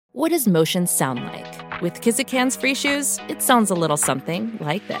What does motion sound like? With Kizikans free shoes, it sounds a little something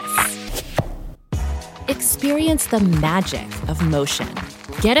like this. Experience the magic of motion.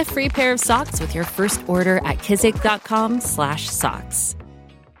 Get a free pair of socks with your first order at kizik.com/socks.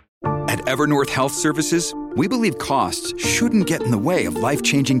 At Evernorth Health Services, we believe costs shouldn't get in the way of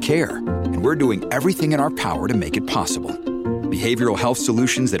life-changing care, and we're doing everything in our power to make it possible. Behavioral health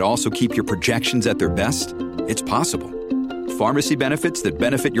solutions that also keep your projections at their best? It's possible. Pharmacy benefits that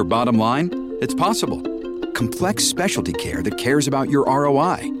benefit your bottom line? It's possible. Complex specialty care that cares about your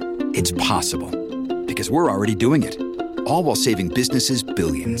ROI? It's possible. Because we're already doing it. All while saving businesses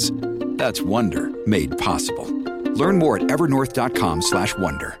billions. That's Wonder made possible. Learn more at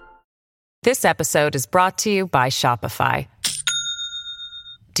evernorth.com/wonder. This episode is brought to you by Shopify.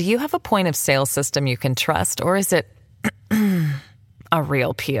 Do you have a point of sale system you can trust, or is it a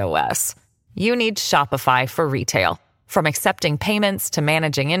real POS? You need Shopify for retail. From accepting payments to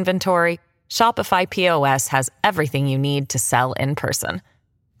managing inventory, Shopify POS has everything you need to sell in person.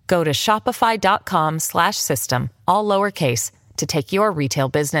 Go to shopify.com/system, all lowercase, to take your retail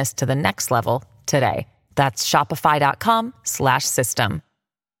business to the next level today. That's shopify.com/system.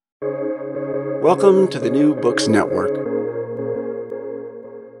 Welcome to the New Books Network.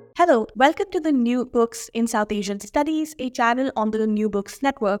 Hello, welcome to the New Books in South Asian Studies, a channel on the New Books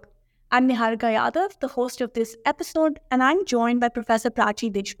Network. I'm Niharika Yadav, the host of this episode, and I'm joined by Professor Prachi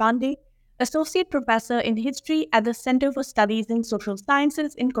Deshpande, Associate Professor in History at the Center for Studies in Social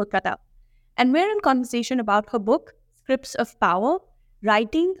Sciences in Kolkata. And we're in conversation about her book, Scripts of Power,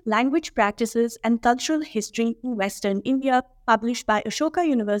 Writing, Language Practices, and Cultural History in Western India, published by Ashoka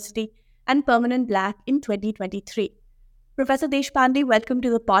University and Permanent Black in 2023. Professor Deshpande, welcome to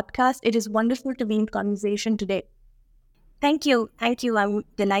the podcast. It is wonderful to be in conversation today. Thank you. I'm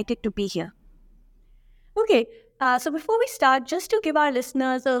delighted to be here. Okay, so before we start, just to give our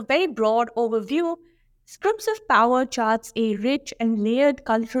listeners a very broad overview, Scripts of Power charts a rich and layered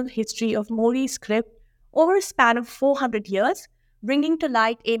cultural history of Mori script over a span of 400 years, bringing to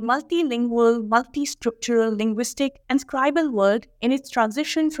light a multilingual, multi-structural, linguistic, and scribal world in its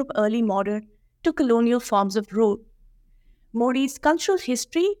transition from early modern to colonial forms of rule. Mori's cultural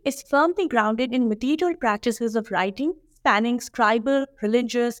history is firmly grounded in material practices of writing, spanning scribal,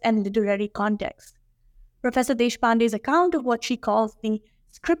 religious, and literary contexts. Professor Deshpande's account of what she calls the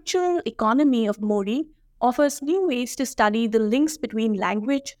scriptural economy of Mori offers new ways to study the links between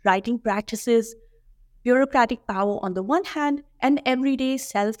language, writing practices, bureaucratic power on the one hand, and everyday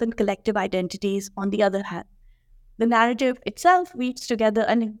self and collective identities on the other hand. The narrative itself weaves together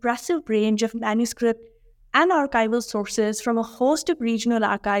an impressive range of manuscript and archival sources from a host of regional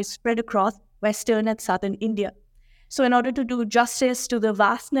archives spread across Western and Southern India. So in order to do justice to the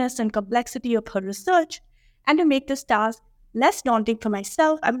vastness and complexity of her research, and to make this task less daunting for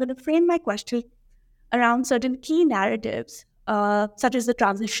myself, I'm going to frame my question around certain key narratives, such as the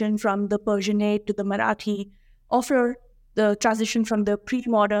transition from the Persianate to the Marathi, or the transition from the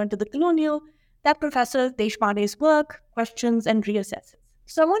pre-modern to the colonial, that Professor Deshpande's work questions and reassesses.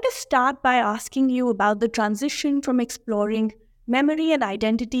 So I want to start by asking you about the transition from exploring memory and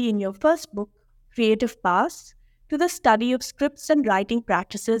identity in your first book, Creative Past, to the study of scripts and writing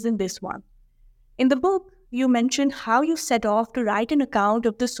practices in this one. In the book, you mentioned how you set off to write an account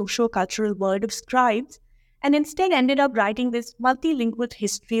of the socio-cultural world of scribes and instead ended up writing this multilingual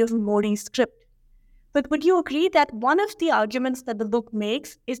history of Mori script. But would you agree that one of the arguments that the book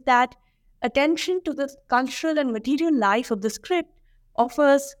makes is that attention to the cultural and material life of the script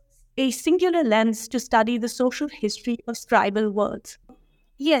offers a singular lens to study the social history of scribal words?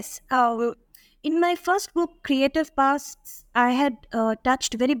 Yes. In my first book, Creative Pasts, I had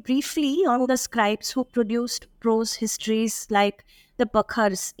touched very briefly on the scribes who produced prose histories like the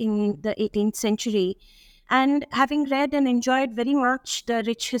Bakhars in the 18th century. And having read and enjoyed very much the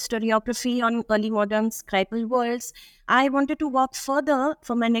rich historiography on early modern scribal worlds, I wanted to walk further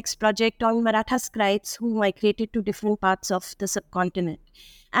for my next project on Maratha scribes who migrated to different parts of the subcontinent.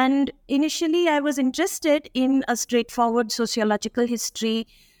 And initially, I was interested in a straightforward sociological history,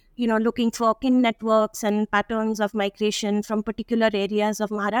 looking for kin networks and patterns of migration from particular areas of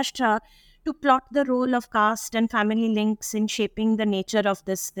Maharashtra to plot the role of caste and family links in shaping the nature of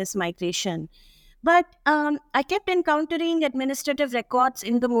this migration. But I kept encountering administrative records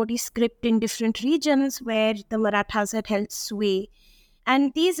in the Modi script in different regions where the Marathas had held sway.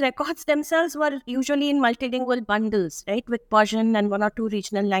 And these records themselves were usually in multilingual bundles, right, with Persian and one or two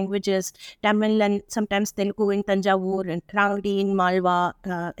regional languages, Tamil and sometimes Telugu in Tanjavur and Rangdi in Malwa,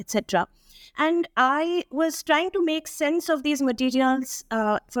 etc. And I was trying to make sense of these materials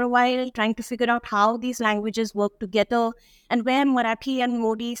for a while, trying to figure out how these languages work together and where Marathi and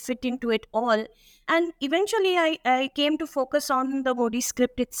Modi fit into it all. And eventually, I came to focus on the Modi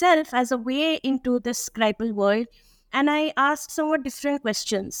script itself as a way into this scribal world. And I asked somewhat different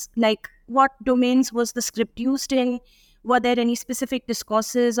questions, like what domains was the script used in? Were there any specific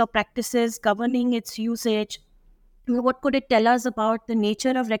discourses or practices governing its usage? What could it tell us about the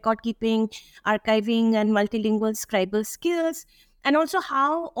nature of record keeping, archiving, and multilingual scribal skills? And also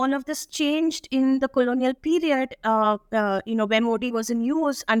how all of this changed in the colonial period, when Modi was in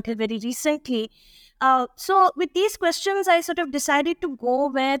use until very recently. So with these questions, I sort of decided to go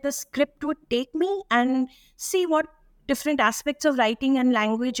where the script would take me and see what different aspects of writing and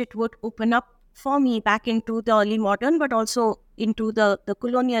language it would open up for me back into the early modern, but also into the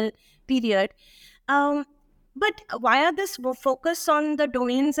colonial period. But via this focus on the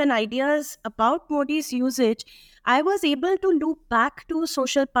domains and ideas about Modi's usage, I was able to loop back to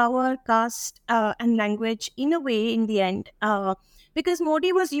social power, caste, and language in a way in the end. Because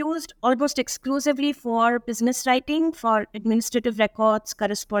Modi was used almost exclusively for business writing, for administrative records,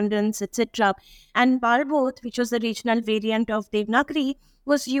 correspondence, etc. And Balboth, which was the regional variant of Devanagari,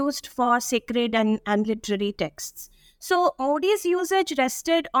 was used for sacred and literary texts. So Modi's usage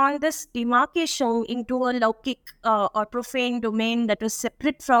rested on this demarcation into a Laukik or profane domain that was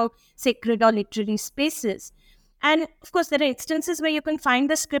separate from sacred or literary spaces. And of course, there are instances where you can find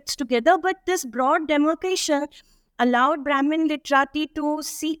the scripts together, but this broad demarcation allowed Brahmin literati to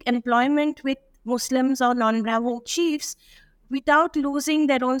seek employment with Muslims or non-Brahmin chiefs without losing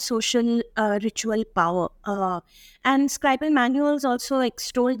their own social ritual power. And scribal manuals also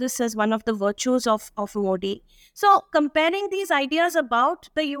extol this as one of the virtues of Modi. So comparing these ideas about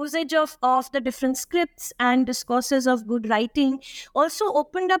the usage of the different scripts and discourses of good writing also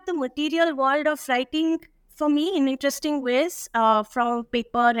opened up the material world of writing for me in interesting ways, from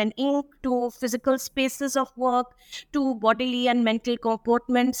paper and ink to physical spaces of work to bodily and mental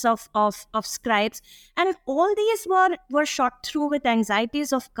comportments of scribes. And all these were shot through with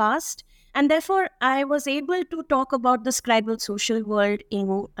anxieties of caste. And therefore, I was able to talk about the scribal social world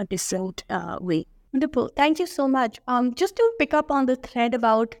in a different way. Wonderful. Thank you so much. Just to pick up on the thread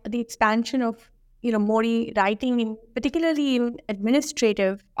about the expansion of, Modi writing, particularly in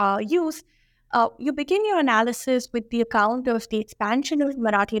administrative use, you begin your analysis with the account of the expansion of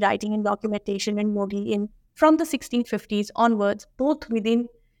Marathi writing and documentation in Modi from the 1650s onwards, both within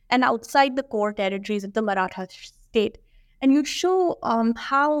and outside the core territories of the Maratha state. And you show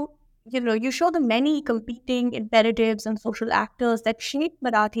how, you show the many competing imperatives and social actors that shape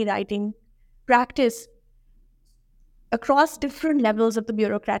Marathi writing practice across different levels of the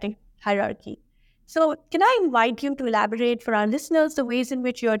bureaucratic hierarchy. So can I invite you to elaborate for our listeners the ways in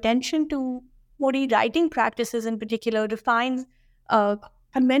which your attention to Modi writing practices in particular defines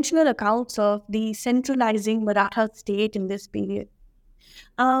conventional accounts of the centralizing Maratha state in this period?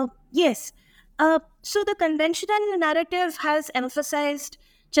 Yes. So the conventional narrative has emphasized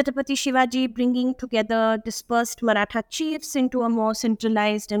Chhatrapati Shivaji bringing together dispersed Maratha chiefs into a more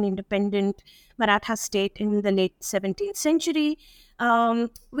centralized and independent Maratha state in the late 17th century,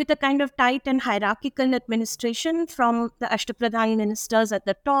 with a kind of tight and hierarchical administration from the Ashtapradhan ministers at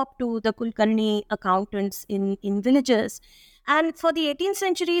the top to the Kulkarni accountants in villages. And for the 18th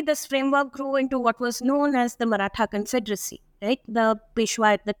century, this framework grew into what was known as the Maratha Confederacy, right? The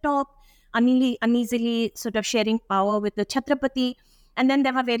Peshwa at the top, uneasily sort of sharing power with the Chhatrapati. And then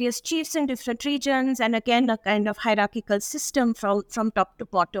there were various chiefs in different regions, and again, a kind of hierarchical system from top to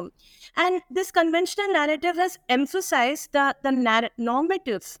bottom. And this conventional narrative has emphasized the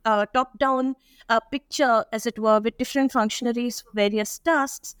normative top-down picture, as it were, with different functionaries for various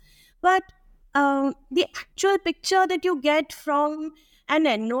tasks. But the actual picture that you get from an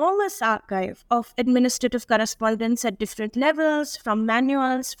enormous archive of administrative correspondence at different levels, from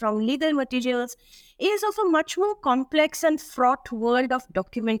manuals, from legal materials, is of a much more complex and fraught world of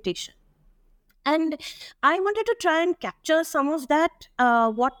documentation. And I wanted to try and capture some of that,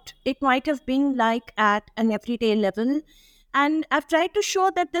 what it might have been like at an everyday level. And I've tried to show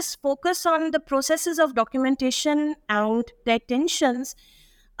that this focus on the processes of documentation and their tensions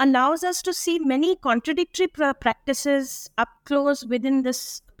allows us to see many contradictory practices up close within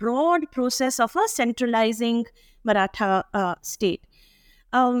this broad process of a centralizing Maratha state.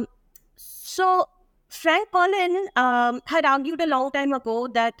 So Frank Collin had argued a long time ago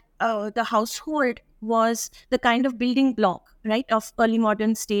that the household was the kind of building block, right, of early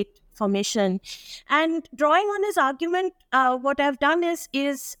modern state formation. And drawing on his argument, what I've done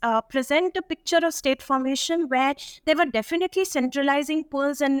is present a picture of state formation where there were definitely centralizing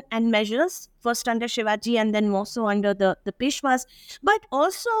pulls and measures, first under Shivaji and then more so under the Peshwas, but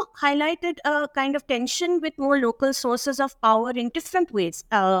also highlighted a kind of tension with more local sources of power in different ways,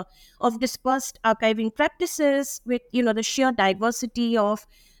 of dispersed archiving practices, with the sheer diversity of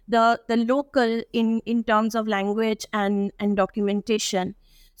the local in terms of language and documentation.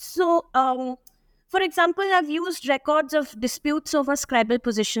 So, for example, I've used records of disputes over scribal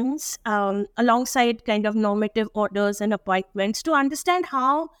positions alongside kind of normative orders and appointments to understand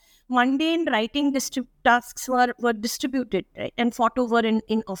how mundane writing tasks were distributed, right, and fought over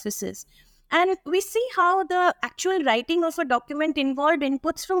in offices. And we see how the actual writing of a document involved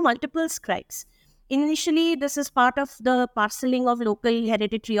inputs from multiple scribes. Initially, this is part of the parceling of local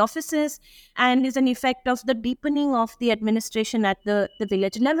hereditary offices and is an effect of the deepening of the administration at the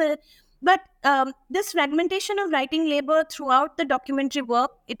village level. But this fragmentation of writing labor throughout the documentary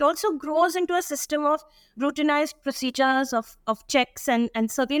work, it also grows into a system of routinized procedures of checks and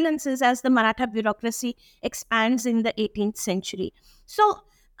surveillances as the Maratha bureaucracy expands in the 18th century. So,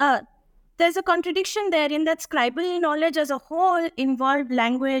 there's a contradiction there in that scribal knowledge as a whole involved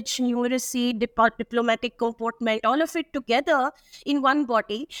language, numeracy, diplomatic comportment, all of it together in one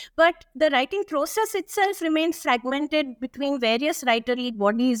body. But the writing process itself remains fragmented between various writerly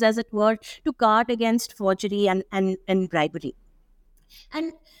bodies, as it were, to guard against forgery and bribery.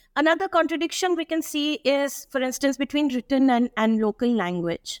 And another contradiction we can see is, for instance, between written and local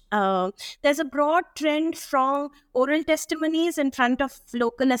language. There's a broad trend from oral testimonies in front of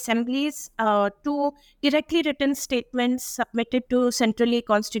local assemblies to directly written statements submitted to centrally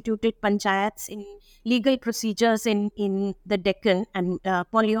constituted panchayats in legal procedures in the Deccan. And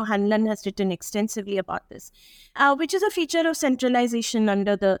Paul Hanlon has written extensively about this, which is a feature of centralization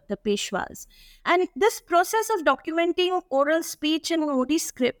under the Peshwas. And this process of documenting oral speech in Modi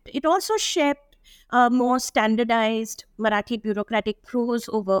script, it also shaped more standardized Marathi bureaucratic prose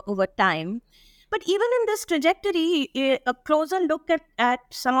over time. But even in this trajectory, a closer look at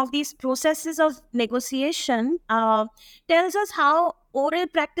some of these processes of negotiation tells us how oral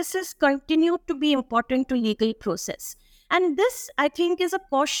practices continue to be important to legal process. And this, I think, is a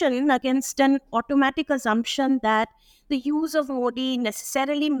caution against an automatic assumption that the use of Modi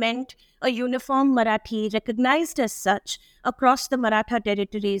necessarily meant a uniform Marathi recognized as such across the Maratha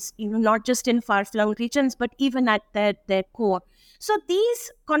territories, not just in far-flung regions, but even at their core. So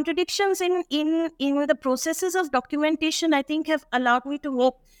these contradictions in the processes of documentation, I think, have allowed me to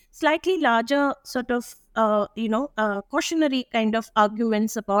make slightly larger sort of, cautionary kind of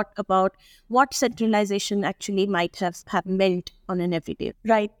arguments about what centralization actually might have meant on an everyday.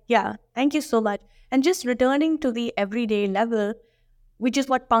 Right. Yeah. Thank you so much. And just returning to the everyday level, which is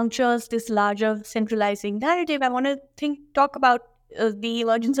what punctures this larger centralizing narrative, I want to talk about the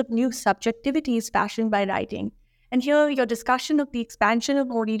emergence of new subjectivities fashioned by writing. And here, your discussion of the expansion of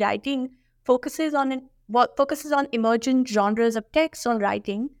Modi writing focuses on emergent genres of text on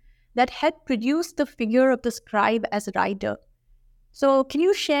writing that had produced the figure of the scribe as a writer. So, can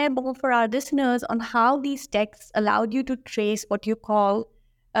you share more for our listeners on how these texts allowed you to trace what you call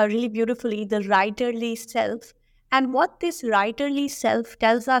really beautifully the writerly self, and what this writerly self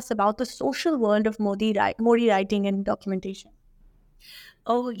tells us about the social world of Modi writing and documentation?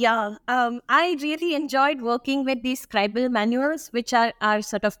 Oh, yeah. I really enjoyed working with these scribal manuals, which are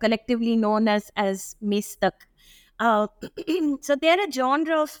sort of collectively known as Mestak. So they're a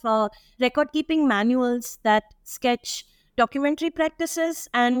genre of record-keeping manuals that sketch documentary practices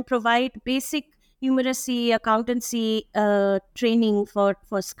and provide basic numeracy, accountancy training for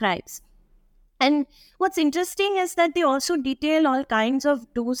scribes. And what's interesting is that they also detail all kinds of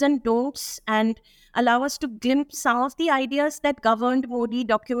do's and don'ts and allow us to glimpse some of the ideas that governed Modi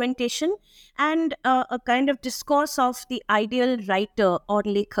documentation and a kind of discourse of the ideal writer or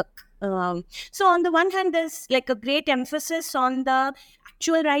lekhak. So on the one hand, there's like a great emphasis on the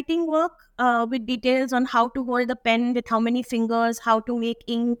actual writing work with details on how to hold the pen with how many fingers, how to make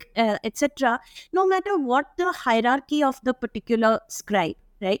ink, etc. No matter what the hierarchy of the particular scribe,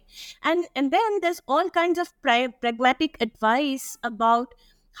 right? And then there's all kinds of pragmatic advice about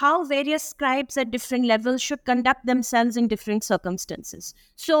how various scribes at different levels should conduct themselves in different circumstances.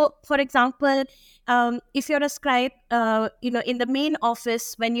 So, for example, if you're a scribe, in the main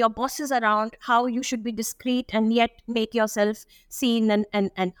office, when your boss is around, how you should be discreet and yet make yourself seen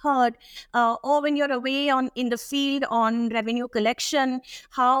and heard. Or when you're away in the field on revenue collection,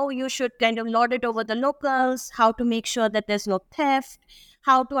 how you should kind of lord it over the locals, how to make sure that there's no theft.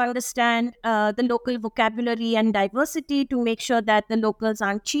 how to understand the local vocabulary and diversity to make sure that the locals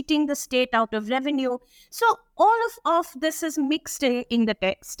aren't cheating the state out of revenue. So all of this is mixed in the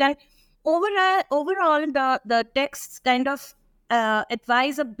text. And overall the texts kind of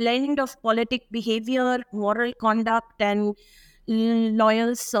advise a blend of politic behavior, moral conduct, and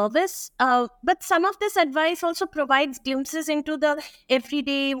loyal service. But some of this advice also provides glimpses into the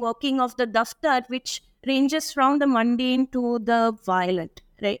everyday working of the daftar, which ranges from the mundane to the violent,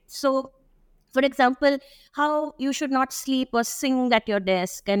 right? So, for example, how you should not sleep or sing at your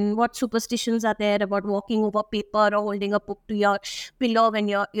desk, and what superstitions are there about walking over paper or holding a book to your pillow when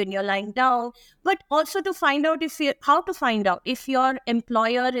you're lying down. But also to find out how to find out if your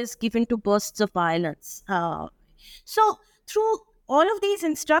employer is given to bursts of violence. So through all of these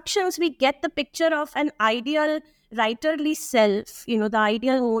instructions, we get the picture of an ideal writerly self, the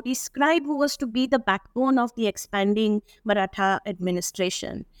ideal Modi scribe who was to be the backbone of the expanding Maratha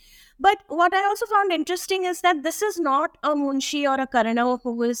administration. But what I also found interesting is that this is not a Munshi or a Karna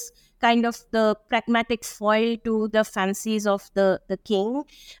who is kind of the pragmatic foil to the fancies of the king.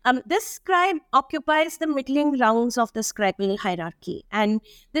 This scribe occupies the middling rounds of the scribal hierarchy. And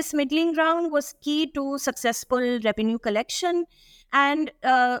this middling round was key to successful revenue collection. And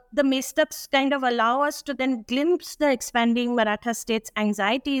the Mestaks kind of allow us to then glimpse the expanding Maratha state's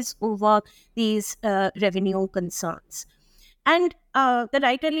anxieties over these revenue concerns. And the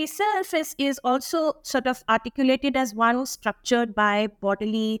writerly self is also sort of articulated as one structured by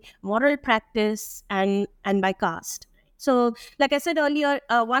bodily moral practice and by caste. So, like I said earlier,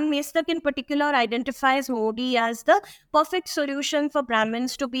 one Mestak in particular identifies Modi as the perfect solution for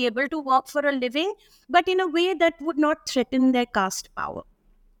Brahmins to be able to work for a living, but in a way that would not threaten their caste power.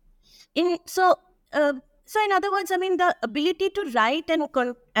 So in other words, the ability to write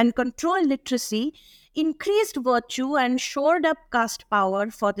and control literacy increased virtue and shored up caste power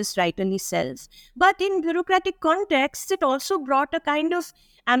for this writerly self. But in bureaucratic contexts, it also brought a kind of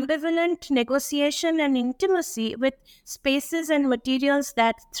ambivalent negotiation and intimacy with spaces and materials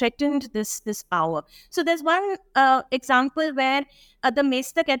that threatened this power. So there's one example where the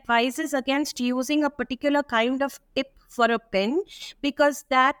Mestak advises against using a particular kind of tip for a pen because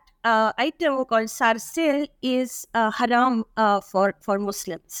that item called sarsil is haram for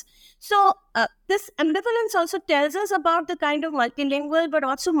Muslims. So this ambivalence also tells us about the kind of multilingual but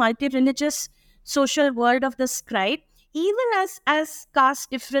also multi-religious social world of the scribe, even as caste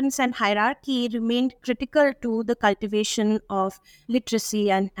difference and hierarchy remained critical to the cultivation of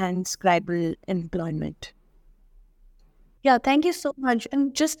literacy and scribal employment. Yeah, thank you so much.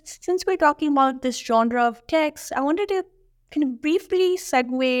 And just since we're talking about this genre of text, I wanted to kind of briefly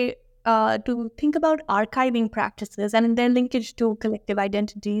segue to think about archiving practices and their linkage to collective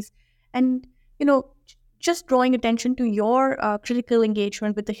identities. And, just drawing attention to your critical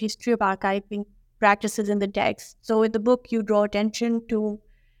engagement with the history of archiving practices in the text. So in the book, you draw attention to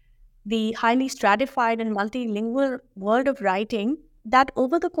the highly stratified and multilingual world of writing that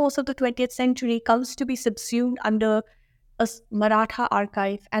over the course of the 20th century comes to be subsumed under a Maratha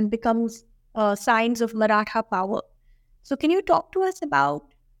archive and becomes signs of Maratha power. So can you talk to us about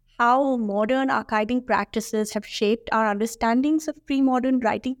how modern archiving practices have shaped our understandings of pre-modern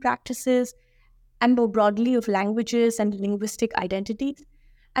writing practices and more broadly of languages and linguistic identities?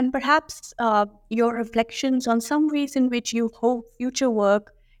 And perhaps your reflections on some ways in which you hope future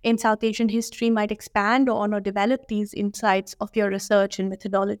work in South Asian history might expand on or develop these insights of your research and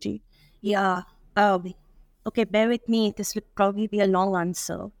methodology. Yeah. Okay, bear with me. This would probably be a long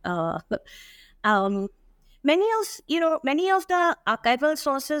answer. Many of the archival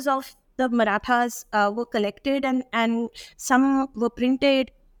sources of the Marathas were collected and some were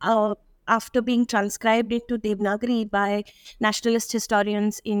printed after being transcribed into Devanagari by nationalist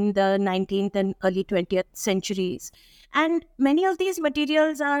historians in the 19th and early 20th centuries. And many of these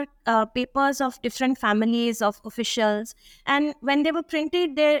materials are papers of different families of officials. And when they were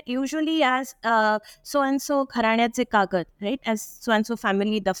printed, they're usually as so-and-so Gharanyatse Kagad, right? As so-and-so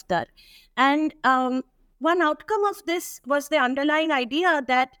family daftar. And one outcome of this was the underlying idea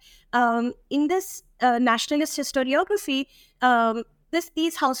that in this nationalist historiography,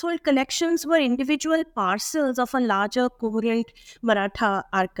 these household collections were individual parcels of a larger coherent Maratha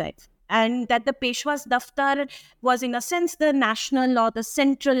archive, and that the Peshwa's Daftar was in a sense the national or the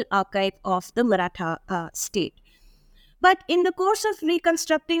central archive of the Maratha state. But in the course of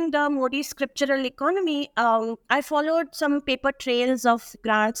reconstructing the Modi scriptural economy, I followed some paper trails of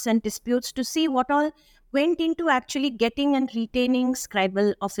grants and disputes to see what all went into actually getting and retaining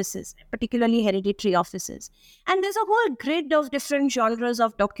scribal offices, particularly hereditary offices. And there's a whole grid of different genres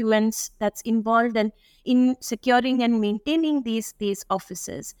of documents that's involved in securing and maintaining these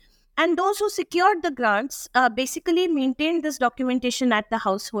offices. And those who secured the grants basically maintained this documentation at the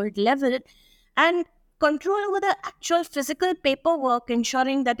household level, and control over the actual physical paperwork,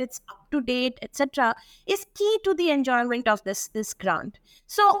 ensuring that it's up to date, etc., is key to the enjoyment of this grant.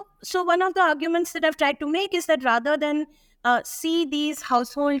 So one of the arguments that I've tried to make is that rather than see these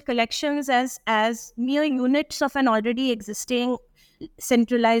household collections as mere units of an already existing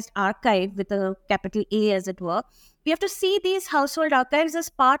centralized archive with a capital A, as it were, we have to see these household archives as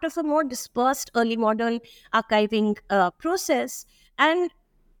part of a more dispersed early modern archiving process, and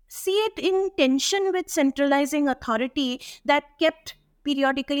see it in tension with centralizing authority that kept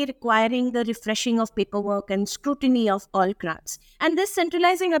periodically requiring the refreshing of paperwork and scrutiny of all grants. And this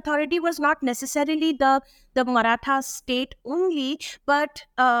centralizing authority was not necessarily the Maratha state only, but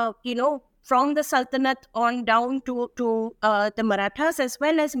from the Sultanate on down to the Marathas, as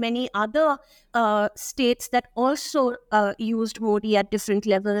well as many other states that also used Modi at different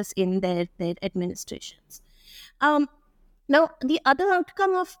levels in their administrations. Now, the other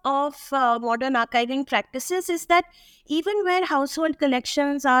outcome of modern archiving practices is that even where household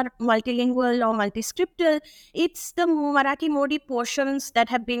collections are multilingual or multiscriptal, it's the Marathi Modi portions that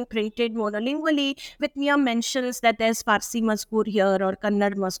have been printed monolingually, with mere mentions that there's Farsi mazkur here or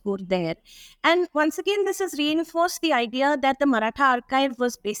Kannada mazkur there. And once again, this has reinforced the idea that the Maratha archive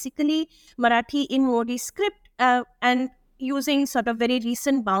was basically Marathi in Modi script, and using sort of very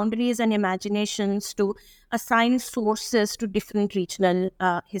recent boundaries and imaginations to assign sources to different regional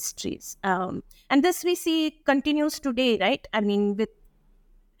histories. And this we see continues today, right? I mean, with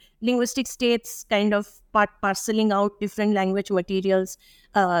linguistic states kind of parceling out different language materials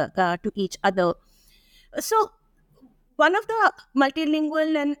to each other. So one of the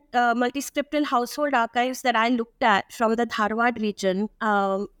multilingual and multiscriptal household archives that I looked at from the Dharwad region,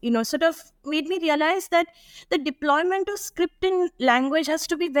 sort of made me realize that the deployment of script in language has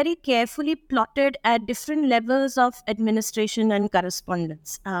to be very carefully plotted at different levels of administration and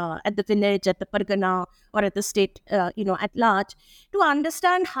correspondence, at the village, at the pargana, or at the state, at large, to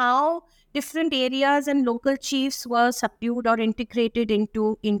understand how different areas and local chiefs were subdued or integrated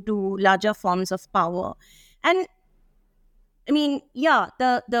into larger forms of power. And I mean,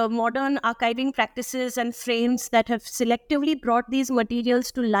 the modern archiving practices and frames that have selectively brought these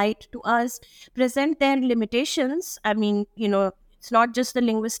materials to light to us present their limitations. I mean, it's not just the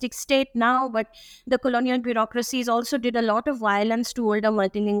linguistic state now, but the colonial bureaucracies also did a lot of violence to older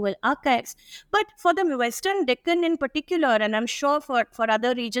multilingual archives. But for the Western Deccan in particular, and I'm sure for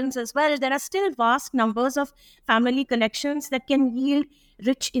other regions as well, there are still vast numbers of family connections that can yield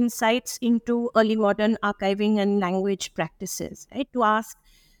rich insights into early modern archiving and language practices, right? To ask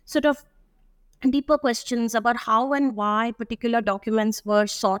sort of deeper questions about how and why particular documents were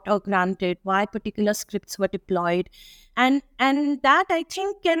sought or granted, why particular scripts were deployed. And that, I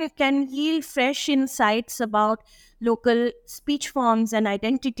think, can yield fresh insights about local speech forms and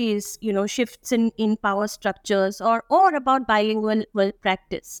identities, shifts in power structures, or about bilingual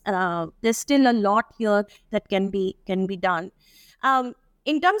practice. There's still a lot here that can be done.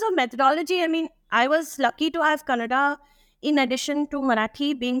 In terms of methodology, I mean, I was lucky to have Kannada in addition to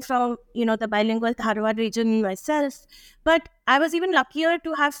Marathi, being from, the bilingual Dharwad region myself. But I was even luckier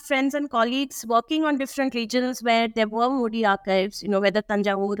to have friends and colleagues working on different regions where there were Modi archives, whether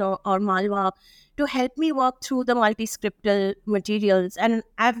Tanjavur or Malwa, to help me work through the multiscriptal materials. And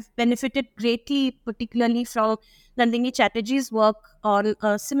I've benefited greatly, particularly from Nandini Chatterjee's work on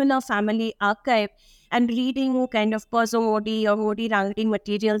a similar family archive, and reading kind of Perso Modi or Modi Rangdi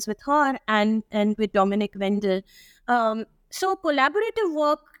materials with her and with Dominic Wendell. So collaborative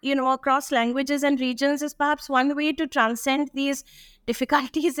work, across languages and regions is perhaps one way to transcend these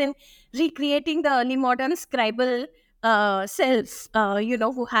difficulties in recreating the early modern scribal self,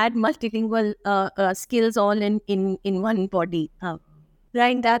 who had multilingual skills all in one body.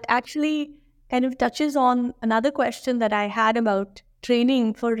 Right, that actually kind of touches on another question that I had about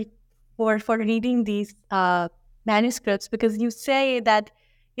training for reading these manuscripts, because you say that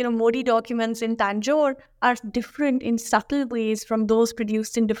Modi documents in Tanjore are different in subtle ways from those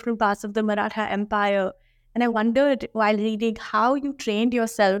produced in different parts of the Maratha Empire. And I wondered while reading how you trained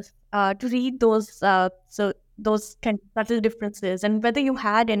yourself to read those kind of subtle differences, and whether you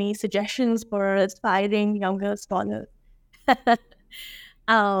had any suggestions for aspiring younger scholars.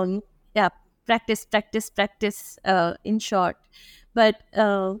 Practice, in short. But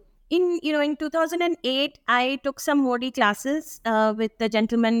in 2008, I took some Modi classes with the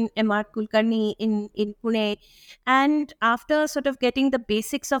gentleman M.R. Kulkarni in Pune. And after sort of getting the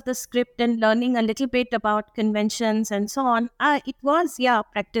basics of the script and learning a little bit about conventions and so on, it was,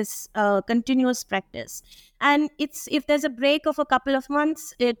 practice, continuous practice. And if there's a break of a couple of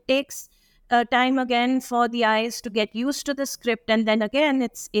months, it takes time again for the eyes to get used to the script. And then again,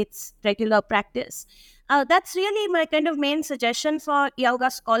 it's regular practice. That's really my kind of main suggestion for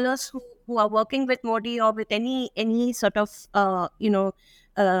yoga scholars who are working with Modi or with any sort of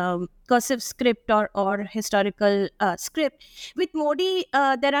cursive script or historical script. With Modi,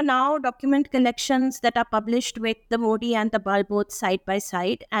 there are now document collections that are published with the Modi and the Bal both side by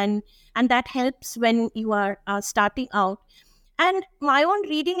side, and that helps when you are starting out. And my own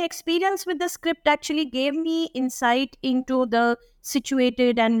reading experience with the script actually gave me insight into the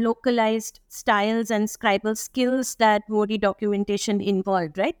situated and localized styles and scribal skills that Modi documentation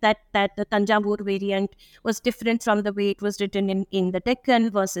involved, right? That the Tanjavur variant was different from the way it was written in the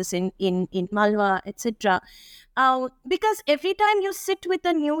Deccan versus in Malwa, etc. Because every time you sit with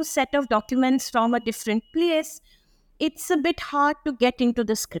a new set of documents from a different place, it's a bit hard to get into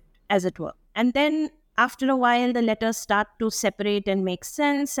the script, as it were. And then after a while, the letters start to separate and make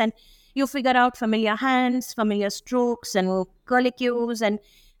sense, and you figure out familiar hands, familiar strokes, and curlicues,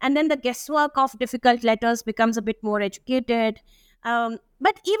 and then the guesswork of difficult letters becomes a bit more educated.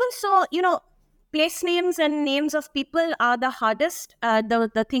 But even so, place names and names of people are the hardest,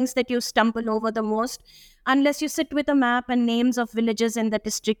 the things that you stumble over the most, unless you sit with a map and names of villages in the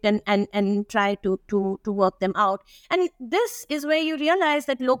district and try to work them out. And this is where you realize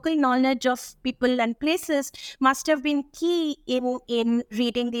that local knowledge of people and places must have been key in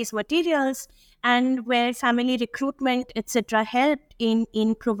reading these materials, and where family recruitment, etc., helped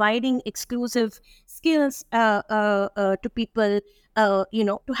in providing exclusive skills to people,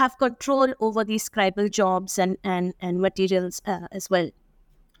 to have control over these scribal jobs and materials as well.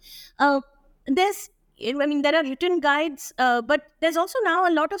 There are written guides, but there's also now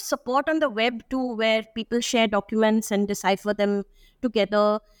a lot of support on the web too, where people share documents and decipher them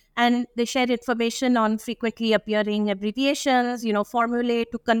together. And they share information on frequently appearing abbreviations, formulae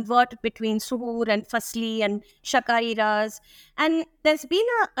to convert between Suhur and Fasli and Shakairas. And there's been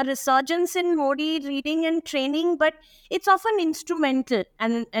a resurgence in Modi reading and training, but it's often instrumental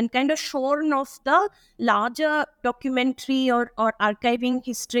and kind of shorn of the larger documentary or archiving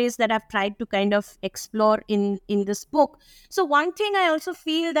histories that I've tried to kind of explore in this book. So one thing I also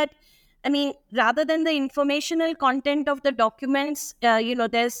feel that, rather than the informational content of the documents,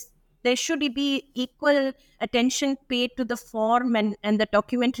 there should be equal attention paid to the form and the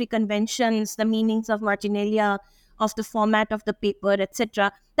documentary conventions, the meanings of marginalia, of the format of the paper,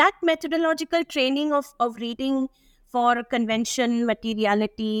 etc. That methodological training of reading for convention,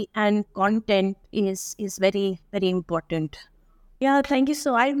 materiality, and content is very, very important. Yeah, thank you.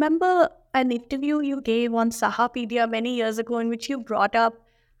 So I remember an interview you gave on Sahapedia many years ago, in which you brought up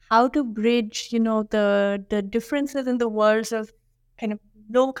how to bridge, the differences in the worlds of kind of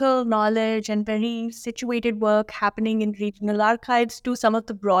local knowledge and very situated work happening in regional archives to some of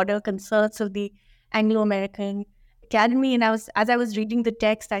the broader concerns of the Anglo-American Academy. And as I was reading the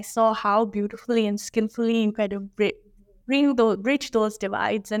text, I saw how beautifully and skillfully you kind of bridge those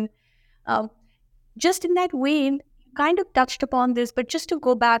divides. And just in that way, you kind of touched upon this, but just to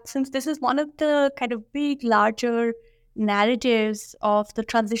go back, since this is one of the kind of big, larger narratives of the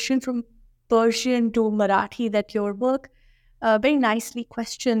transition from Persian to Marathi that your work very nicely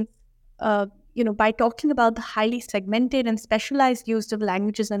questions, by talking about the highly segmented and specialized use of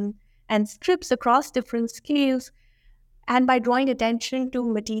languages and scripts across different scales, and by drawing attention to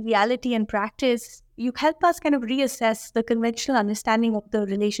materiality and practice, you help us kind of reassess the conventional understanding of the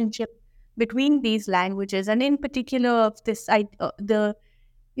relationship between these languages, and in particular of this, the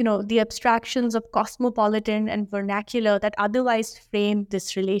abstractions of cosmopolitan and vernacular that otherwise frame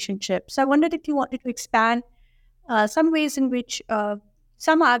this relationship. So I wondered if you wanted to expand some ways in which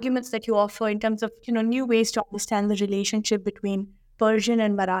some arguments that you offer in terms of new ways to understand the relationship between Persian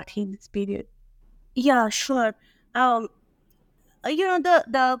and Marathi in this period. Yeah, sure. The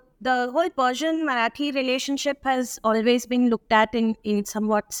whole Persian Marathi relationship has always been looked at in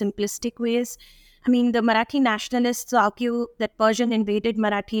somewhat simplistic ways. The Marathi nationalists argue that Persian invaded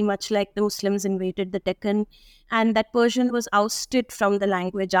Marathi much like the Muslims invaded the Deccan, and that Persian was ousted from the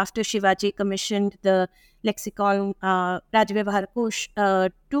language after Shivaji commissioned the lexicon Rajvyavahar Kosh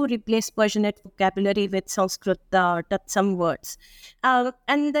to replace Persianate vocabulary with Sanskrit Tatsam words.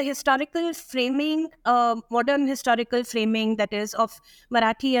 And the historical framing, modern historical framing, that is, of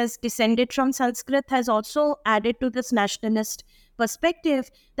Marathi as descended from Sanskrit, has also added to this nationalist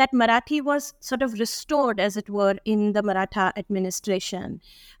perspective that Marathi was sort of restored, as it were, in the Maratha administration.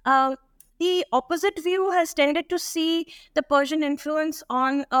 The opposite view has tended to see the Persian influence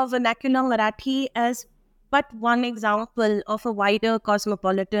on a vernacular Marathi as but one example of a wider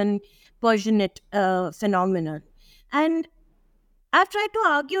cosmopolitan Persianate phenomenon. And I've tried to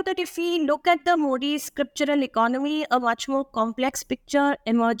argue that if we look at the Modi scriptural economy, a much more complex picture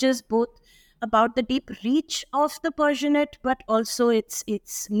emerges, both about the deep reach of the Persianate, but also its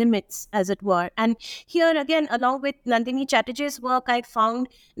limits, as it were. And here again, along with Nandini Chatterjee's work, I found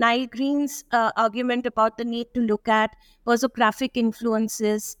Niall Green's argument about the need to look at Persographic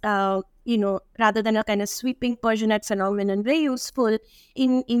influences, rather than a kind of sweeping Persianate phenomenon, very useful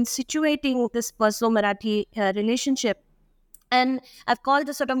in situating this Perso-Marathi relationship. And I've called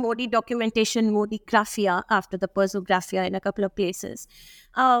the sort of Modi documentation Modi-graphia after the Perso-graphia in a couple of places.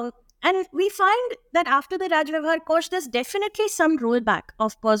 And we find that after the Rajvyavhar Kosh, there's definitely some rollback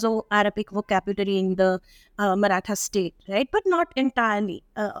of Perso-Arabic vocabulary in the Maratha state, right? But not entirely.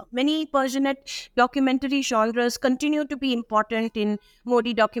 Many Persianate documentary genres continue to be important in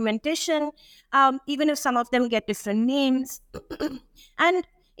Modi documentation, even if some of them get different names. And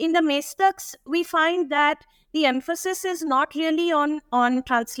in the Mestaks, we find that the emphasis is not really on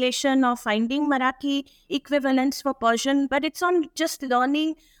translation or finding Marathi equivalents for Persian, but it's on just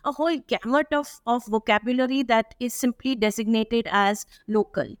learning a whole gamut of vocabulary that is simply designated as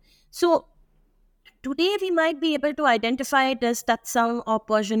local. So today we might be able to identify it as Tatsang or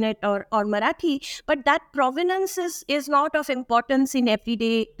Persianate or Marathi, but that provenance is not of importance in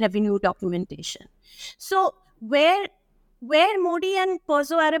everyday revenue documentation. So where Modi and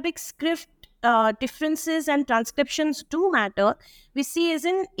Perso-Arabic script differences and transcriptions do matter, we see is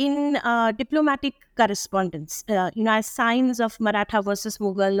in diplomatic correspondence, as signs of Maratha versus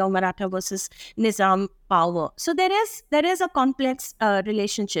Mughal or Maratha versus Nizam power. So there is a complex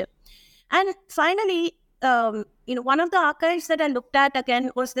relationship. And finally, one of the archives that I looked at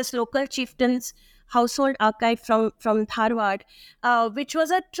again was this local chieftain's household archive from Dharwad, which was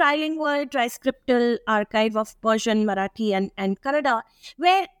a trilingual, triscriptal archive of Persian, Marathi, and Kannada,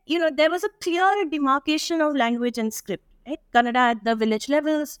 where there was a clear demarcation of language and script. Right? Kannada at the village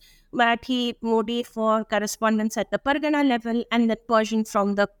levels, Marathi, Modi for correspondence at the Pargana level, and then Persian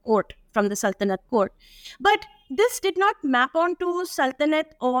from the court, from the Sultanate court. But this did not map onto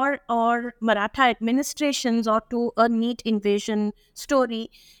Sultanate or Maratha administrations or to a neat invasion story.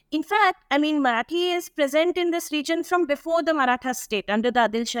 In fact, Marathi is present in this region from before the Maratha state, under the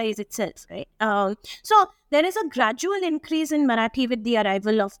Adil Shahis itself, right? So there is a gradual increase in Marathi with the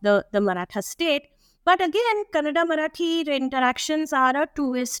arrival of the Maratha state. But again, Kannada-Marathi interactions are a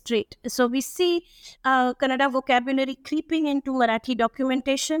two-way street. So we see Kannada vocabulary creeping into Marathi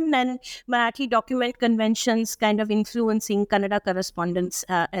documentation and Marathi document conventions kind of influencing Kannada correspondence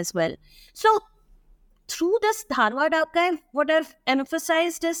as well. So through this Dharwad archive, what I've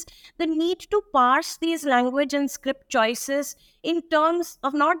emphasized is the need to parse these language and script choices in terms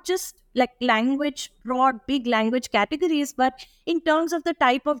of not just like language, broad, big language categories, but in terms of the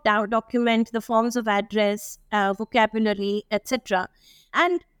type of document, the forms of address, vocabulary, etc.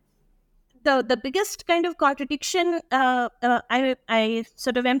 And the biggest kind of contradiction I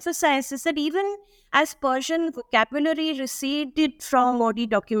sort of emphasize is that even as Persian vocabulary receded from Modi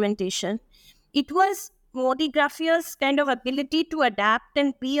documentation, it was Modi-graphia's kind of ability to adapt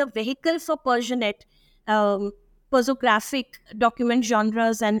and be a vehicle for Persianate, Persographic document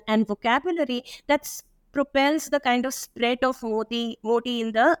genres and vocabulary that propels the kind of spread of Modi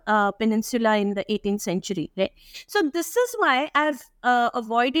in the peninsula in the 18th century. Right? So this is why I've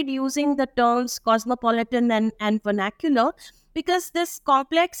avoided using the terms cosmopolitan and vernacular, because this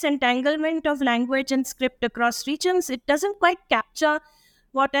complex entanglement of language and script across regions, it doesn't quite capture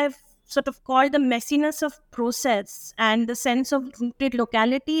what I've sort of called the messiness of process and the sense of rooted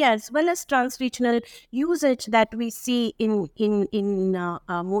locality as well as trans-regional usage that we see in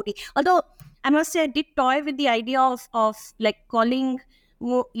Modi. Although I must say I did toy with the idea of like calling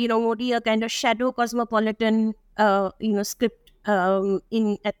Modi a kind of shadow cosmopolitan script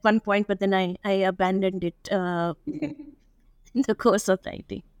at one point, but then I abandoned it in the course of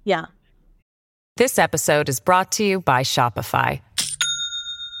writing. Yeah. This episode is brought to you by Shopify.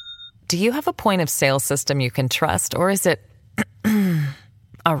 Do you have a point of sale system you can trust, or is it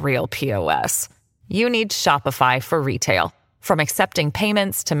a real POS? You need Shopify for retail. From accepting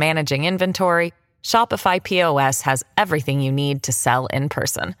payments to managing inventory, Shopify POS has everything you need to sell in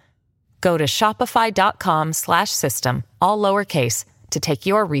person. Go to shopify.com/system, all lowercase, to take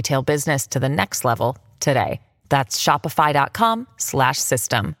your retail business to the next level today. That's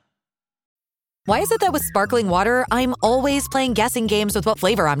shopify.com/system. Why is it that with sparkling water, I'm always playing guessing games with what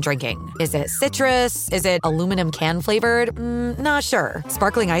flavor I'm drinking? Is it citrus? Is it aluminum can flavored? Not sure.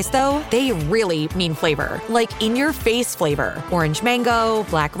 Sparkling ice, though, they really mean flavor. Like in-your-face flavor. Orange mango,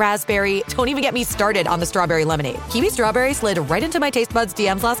 black raspberry. Don't even get me started on the strawberry lemonade. Kiwi strawberry slid right into my taste buds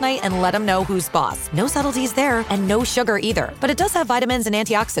DMs last night and let them know who's boss. No subtleties there, and no sugar either. But it does have vitamins and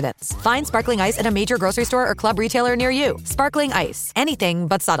antioxidants. Find sparkling ice at a major grocery store or club retailer near you. Sparkling ice. Anything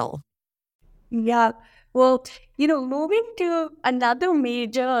but subtle. Yeah. Well, moving to another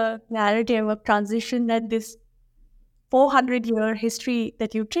major narrative of transition that this 400-year history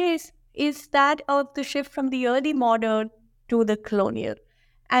that you trace is that of the shift from the early modern to the colonial.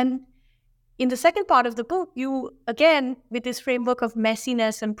 And in the second part of the book, you, again, with this framework of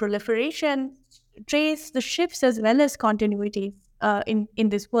messiness and proliferation, trace the shifts as well as continuities in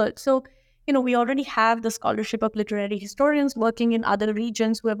this world. So, we already have the scholarship of literary historians working in other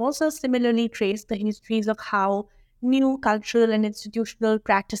regions who have also similarly traced the histories of how new cultural and institutional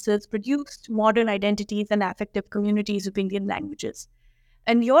practices produced modern identities and affective communities of Indian languages.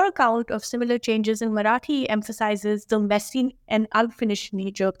 And your account of similar changes in Marathi emphasizes the messy and unfinished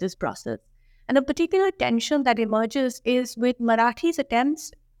nature of this process. And a particular tension that emerges is with Marathi's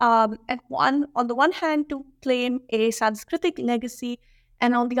attempts on the one hand to claim a Sanskritic legacy,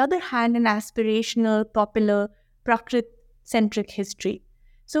 and on the other hand, an aspirational, popular, Prakrit-centric history.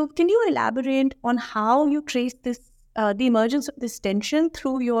 So can you elaborate on how you trace this, the emergence of this tension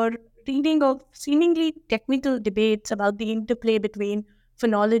through your reading of seemingly technical debates about the interplay between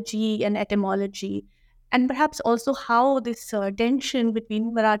phonology and etymology, and perhaps also how this tension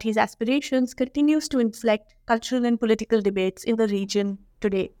between Marathi's aspirations continues to inflect cultural and political debates in the region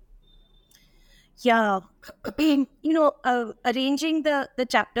today? Yeah, arranging the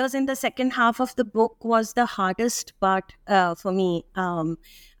chapters in the second half of the book was the hardest part for me.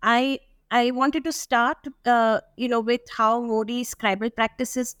 I wanted to start, with how Modi's scribal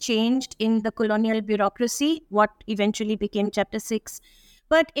practices changed in the colonial bureaucracy, what eventually became Chapter 6.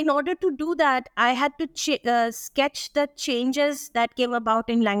 But in order to do that, I had to sketch the changes that came about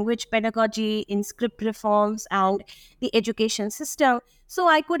in language pedagogy, in script reforms, and the education system. So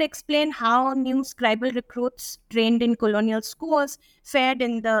I could explain how new scribal recruits trained in colonial schools fared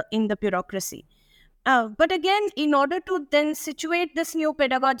in the bureaucracy. But again, in order to then situate this new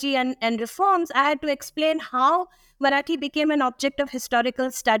pedagogy and reforms, I had to explain how Marathi became an object of historical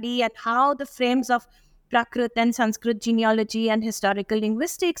study and how the frames of Prakrit and Sanskrit genealogy and historical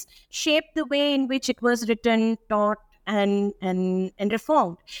linguistics shaped the way in which it was written, taught, and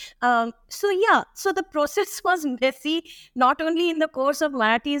reformed. So the process was messy, not only in the course of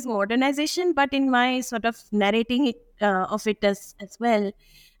Marathi's modernization, but in my sort of narrating of it as well.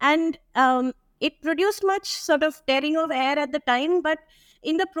 And it produced much sort of tearing of air at the time, but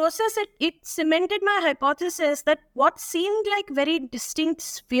in the process, it cemented my hypothesis that what seemed like very distinct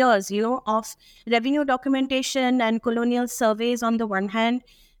spheres, of revenue documentation and colonial surveys on the one hand,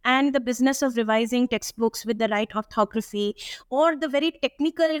 and the business of revising textbooks with the right orthography, or the very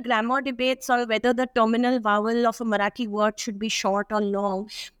technical grammar debates on whether the terminal vowel of a Marathi word should be short or long,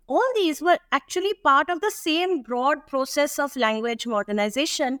 all these were actually part of the same broad process of language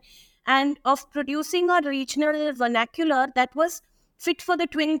modernization and of producing a regional vernacular that was fit for the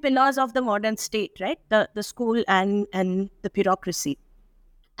twin pillars of the modern state, right? The school and the bureaucracy.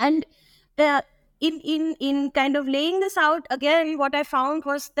 And in kind of laying this out, again, what I found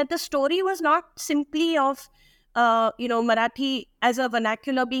was that the story was not simply of, Marathi as a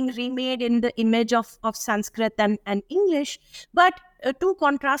vernacular being remade in the image of Sanskrit and English, but two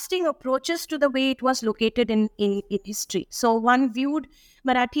contrasting approaches to the way it was located in history. So one viewed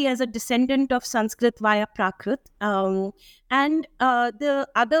Marathi as a descendant of Sanskrit via Prakrit, and the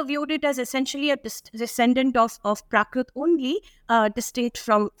other viewed it as essentially a descendant of Prakrit only, distinct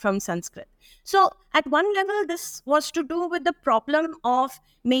from Sanskrit. So at one level, this was to do with the problem of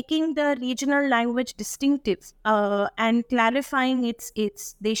making the regional language distinctive and clarifying its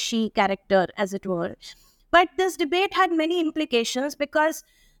Deshi character, as it were. But this debate had many implications because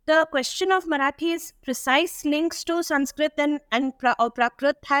the question of Marathi's precise links to Sanskrit and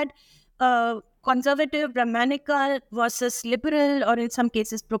Prakrit had conservative, Brahmanical versus liberal, or in some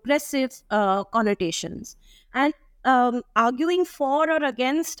cases progressive connotations. And arguing for or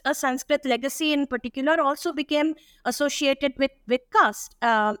against a Sanskrit legacy in particular also became associated with caste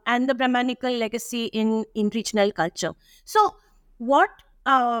and the Brahmanical legacy in regional culture. So what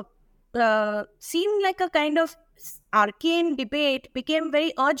seemed like a kind of arcane debate became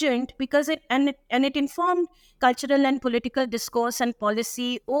very urgent because it informed cultural and political discourse and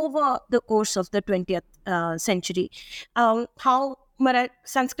policy over the course of the 20th century. How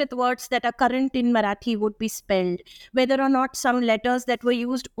Sanskrit words that are current in Marathi would be spelled, whether or not some letters that were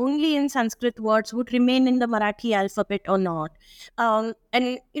used only in Sanskrit words would remain in the Marathi alphabet or not. And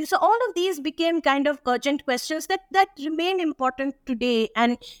so all of these became kind of urgent questions that remain important today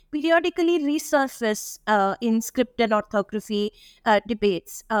and periodically resurface in script and orthography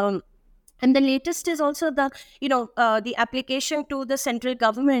debates. And the latest is also the application to the central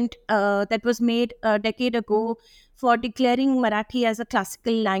government that was made a decade ago for declaring Marathi as a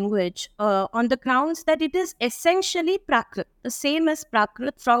classical language on the grounds that it is essentially Prakrit, the same as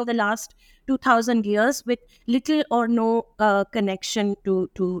Prakrit from the last 2000 years with little or no connection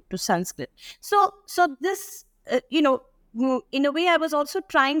to Sanskrit. So this, in a way, I was also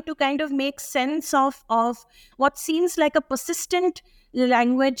trying to kind of make sense of what seems like a persistent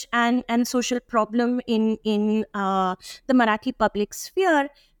language and social problem in the Marathi public sphere,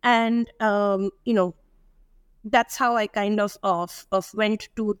 and that's how I kind of went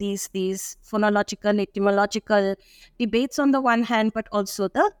to these phonological, etymological debates on the one hand, but also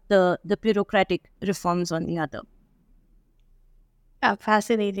the bureaucratic reforms on the other.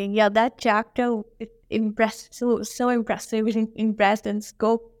 Fascinating. Yeah, that chapter impressed, so impressive, impressed in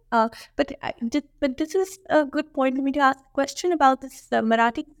scope. But this is a good point for me to ask a question about this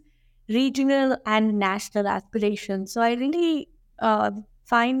Marathi regional and national aspirations. So I really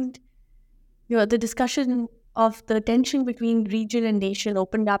find the discussion of the tension between region and nation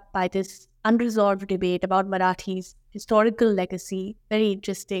opened up by this unresolved debate about Marathi's historical legacy very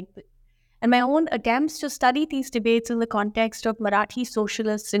interesting. And my own attempts to study these debates in the context of Marathi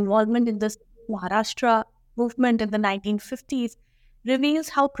socialists' involvement in the Maharashtra movement in the 1950s reveals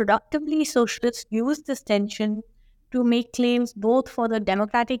how productively socialists used this tension to make claims both for the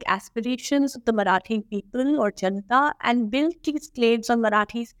democratic aspirations of the Marathi people or Janata and build these claims on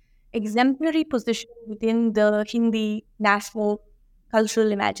Marathi's exemplary position within the Hindi national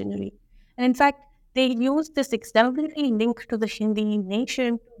cultural imaginary. And in fact, they used this exemplary link to the Hindi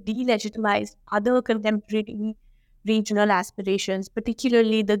nation to delegitimize other contemporary regional aspirations,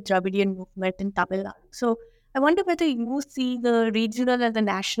 particularly the Dravidian movement in Tamil Nadu. So I wonder whether you see the regional and the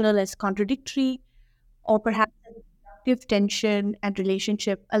national as contradictory, or perhaps as a productive tension and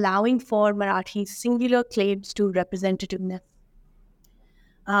relationship allowing for Marathi's singular claims to representativeness.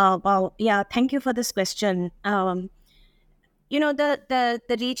 Wow, yeah, thank you for this question. The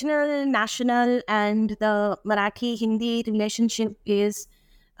regional, national, and the Marathi-Hindi relationship is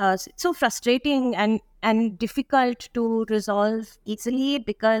so frustrating and difficult to resolve easily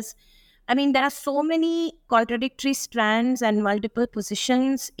because, there are so many contradictory strands and multiple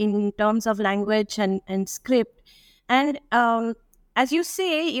positions in terms of language and script. And as you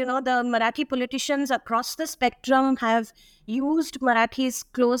say, the Marathi politicians across the spectrum have used Marathi's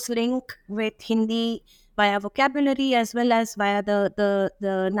close link with Hindi via vocabulary as well as via the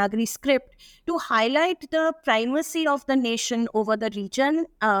Nagari script to highlight the primacy of the nation over the region,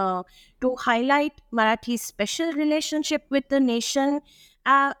 to highlight Marathi's special relationship with the nation,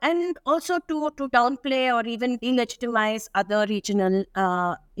 and also to downplay or even delegitimize other regional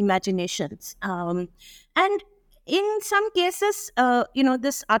imaginations. And in some cases,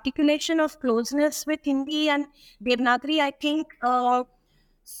 this articulation of closeness with Hindi and Devanagari, I think,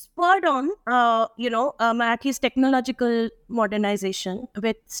 spurred on, Marathi's technological modernization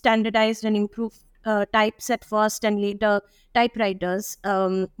with standardized and improved types at first and later typewriters.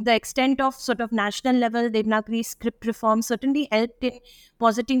 The extent of sort of national level Devanagari script reform certainly helped in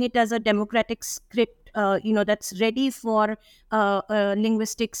positing it as a democratic script, that's ready for a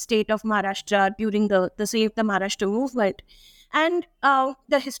linguistic state of Maharashtra during the Save the Maharashtra movement. And the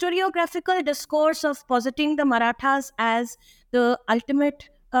historiographical discourse of positing the Marathas as the ultimate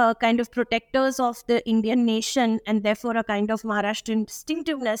kind of protectors of the Indian nation and therefore a kind of Maharashtrian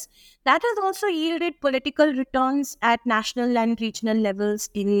distinctiveness, that has also yielded political returns at national and regional levels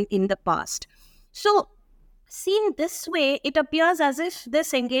in the past. So, seen this way, it appears as if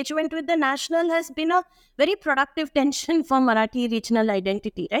this engagement with the national has been a very productive tension for Marathi regional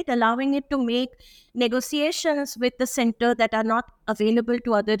identity, right? Allowing it to make negotiations with the center that are not available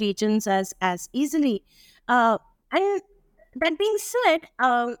to other regions as easily. And that being said,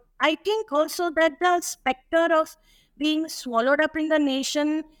 I think also that the specter of being swallowed up in the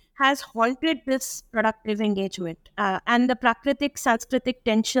nation has haunted this productive engagement. And the Prakritic Sanskritic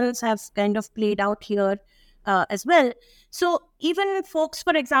tensions have kind of played out here as well. So even folks,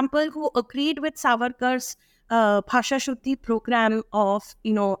 for example, who agreed with Savarkar's Bhasha Shuddhi program of,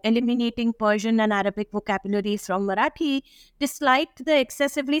 eliminating Persian and Arabic vocabulary from Marathi, disliked the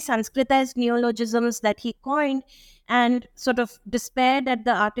excessively Sanskritized neologisms that he coined and sort of despaired at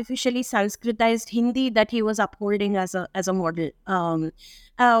the artificially Sanskritized Hindi that he was upholding as a model.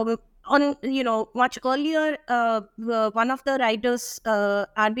 On much earlier, one of the writers,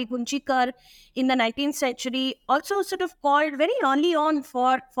 R.B. Gunjikar, in the 19th century also sort of called very early on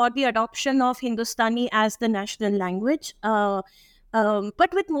for the adoption of Hindustani as the national language,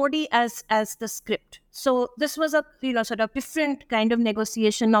 but with Modi as the script. So this was a sort of different kind of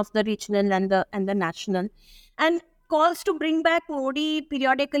negotiation of the regional and the national, and calls to bring back Modi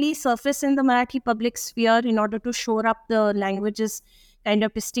periodically surface in the Marathi public sphere in order to shore up the language's kind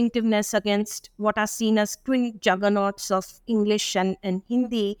of distinctiveness against what are seen as twin juggernauts of English and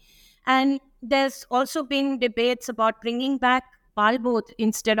Hindi. And there's also been debates about bringing back Balbodh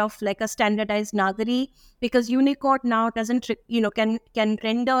instead of like a standardized Nagari, because Unicode now doesn't, can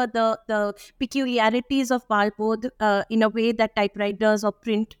render the peculiarities of Balbodh in a way that typewriters or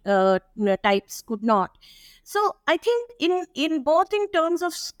print types could not. So I think in both in terms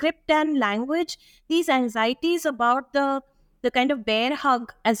of script and language, these anxieties about the kind of bear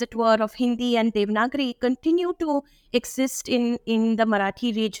hug, as it were, of Hindi and Devanagari continue to exist in the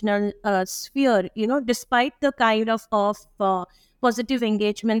Marathi regional sphere, despite the kind of positive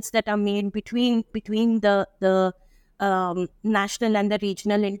engagements that are made between the national and the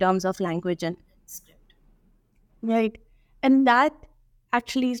regional in terms of language and script. Right. And that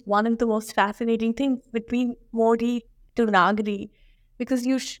actually is one of the most fascinating things between Modi to Nagari, because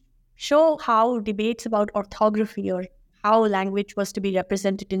you show how debates about orthography or how language was to be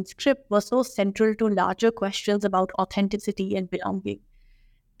represented in script was so central to larger questions about authenticity and belonging.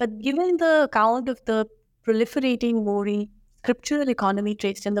 But given the account of the proliferating Mori scriptural economy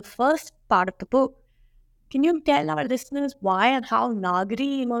traced in the first part of the book, can you tell our listeners why and how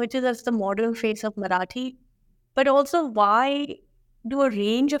Nagari emerges as the modern face of Marathi, but also why do a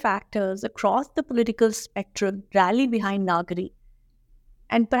range of actors across the political spectrum rally behind Nagari?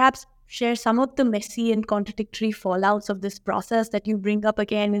 And perhaps share some of the messy and contradictory fallouts of this process that you bring up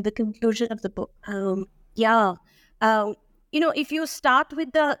again in the conclusion of the book. If you start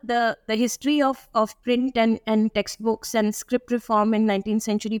with the history of print and textbooks and script reform in 19th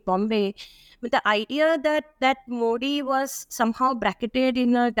century Bombay, with the idea that Modi was somehow bracketed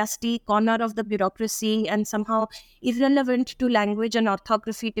in a dusty corner of the bureaucracy and somehow irrelevant to language and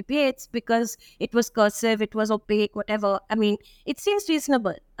orthography debates because it was cursive, it was opaque, whatever. I mean, it seems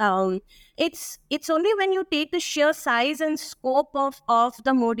reasonable. It's only when you take the sheer size and scope of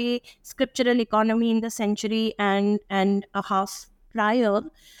the Modi scriptural economy in the century and a half prior,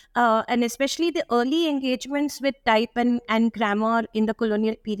 and especially the early engagements with type and grammar in the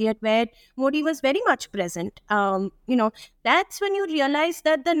colonial period where Modi was very much present. That's when you realize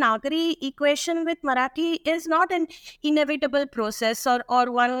that the Nagari equation with Marathi is not an inevitable process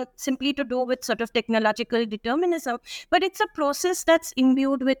or one simply to do with sort of technological determinism, but it's a process that's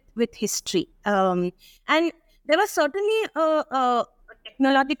imbued with history. And there was certainly a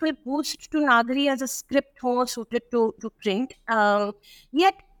technological boost to Nagari as a script more suited to print.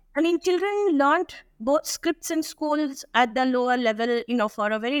 Yet, children learned both scripts in schools at the lower level,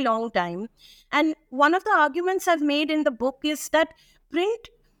 for a very long time. And one of the arguments I've made in the book is that print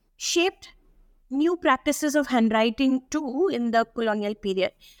shaped new practices of handwriting too in the colonial period.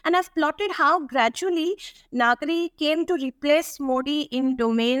 And I've plotted how gradually Nagari came to replace Modi in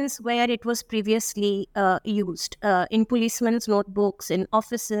domains where it was previously used, in policemen's notebooks, in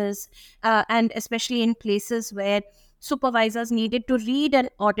offices, and especially in places where supervisors needed to read and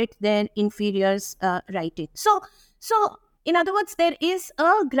audit their inferiors' writing. So, in other words, there is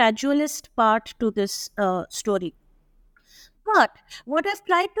a gradualist part to this story. But what I've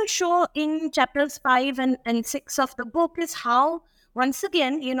tried to show in chapters 5 and 6 of the book is how, once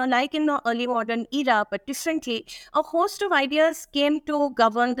again, like in the early modern era, but differently, a host of ideas came to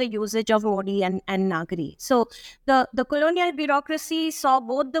govern the usage of Modi and Nagari. So the colonial bureaucracy saw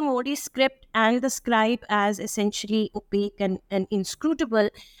both the Modi script and the scribe as essentially opaque and inscrutable.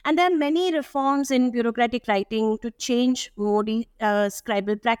 And there are many reforms in bureaucratic writing to change Modi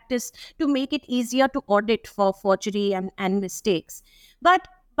scribal practice to make it easier to audit for forgery and mistakes. But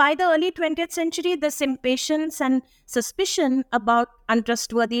by the early 20th century, this impatience and suspicion about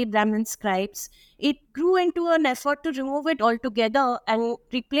untrustworthy Brahmin scribes, it grew into an effort to remove it altogether and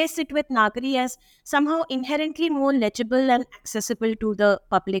replace it with Nagari as somehow inherently more legible and accessible to the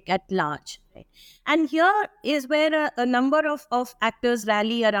public at large. Right? And here is where a number of actors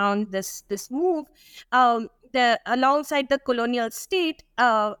rally around this move. Alongside the colonial state,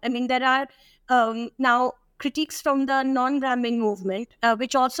 there are now critiques from the non-Brahmin movement,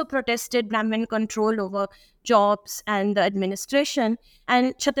 which also protested Brahmin control over jobs and the administration.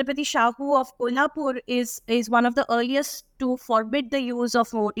 And Chhatrapati Shahu of Kolhapur is one of the earliest to forbid the use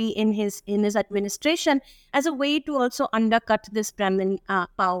of Modi in his administration as a way to also undercut this Brahmin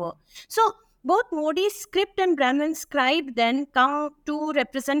power. So both Modi's script and Brahmin scribe then come to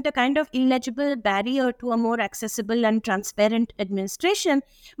represent a kind of illegible barrier to a more accessible and transparent administration,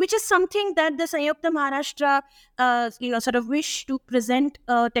 which is something that the Sanyukta Maharashtra, sort of wish to present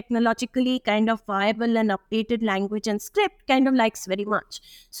a technologically kind of viable and updated language and script kind of likes very much.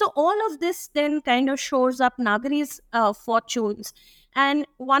 So all of this then kind of shores up Nagari's fortunes. And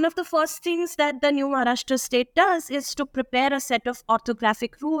one of the first things that the new Maharashtra state does is to prepare a set of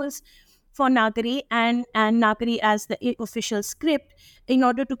orthographic rules for Nagari and Nagari as the official script in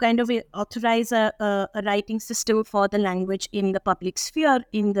order to kind of authorize a writing system for the language in the public sphere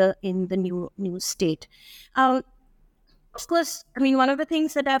in the new state. Of course, I mean, one of the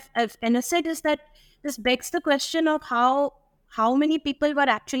things that I've kind of said is that this begs the question of how many people were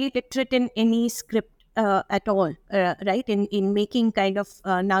actually literate in any script at all, right? In making kind of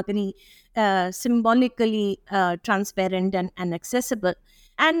Nagari symbolically transparent and accessible.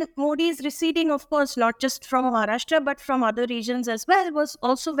 And Modi's receding, of course, not just from Maharashtra, but from other regions as well, was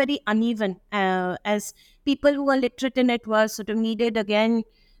also very uneven, as people who were literate in it were sort of needed again,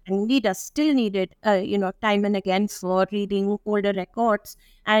 and still needed, time and again for reading older records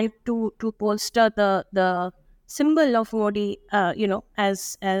and to bolster the symbol of Modi,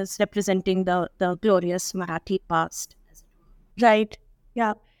 as representing the glorious Marathi past. Right.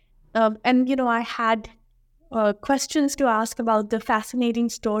 Yeah. I had questions to ask about the fascinating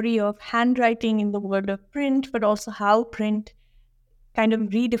story of handwriting in the world of print, but also how print kind of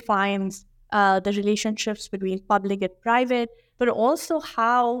redefines the relationships between public and private, but also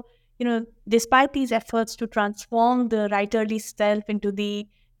how, despite these efforts to transform the writerly self into the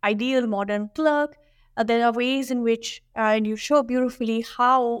ideal modern clerk, there are ways in which, and you show beautifully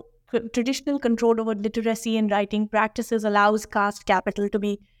how traditional control over literacy and writing practices allows caste capital to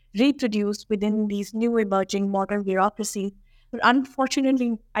be reproduced within these new emerging modern bureaucracies. But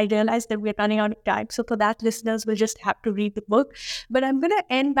unfortunately, I realize that we're running out of time. So for that, listeners will just have to read the book. But I'm going to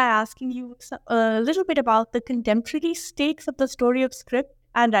end by asking you a little bit about the contemporary stakes of the story of script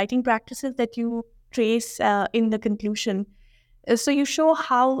and writing practices that you trace in the conclusion. So you show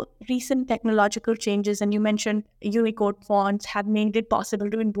how recent technological changes, and you mentioned Unicode fonts, have made it possible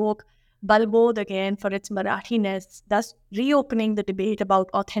to invoke Balbodh again for its Marathiness, thus reopening the debate about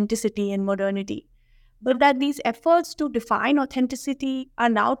authenticity and modernity. But that these efforts to define authenticity are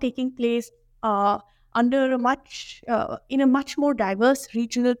now taking place under in a much more diverse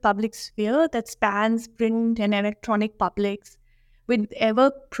regional public sphere that spans print and electronic publics, with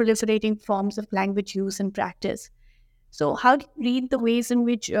ever proliferating forms of language use and practice. So how do you read the ways in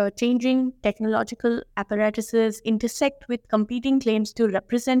which changing technological apparatuses intersect with competing claims to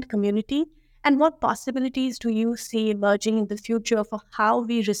represent community? And what possibilities do you see emerging in the future for how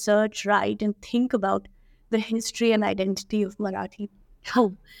we research, write, and think about the history and identity of Marathi?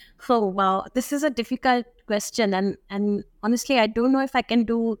 Oh, wow. This is a difficult question. And honestly, I don't know if I can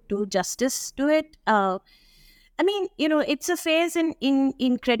do justice to it. I mean, it's a phase in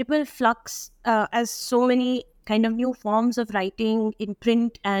incredible flux, as so many kind of new forms of writing in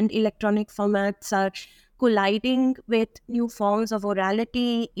print and electronic formats are colliding with new forms of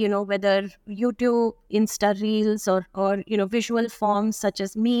orality, whether YouTube, Insta Reels, or visual forms such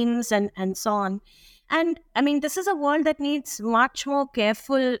as memes and so on. And I mean, this is a world that needs much more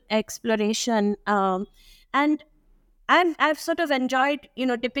careful exploration. And I've sort of enjoyed,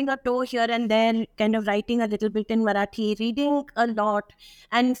 dipping a toe here and there, kind of writing a little bit in Marathi, reading a lot,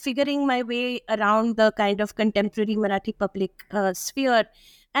 and figuring my way around the kind of contemporary Marathi public sphere.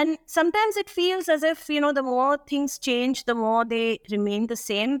 And sometimes it feels as if, the more things change, the more they remain the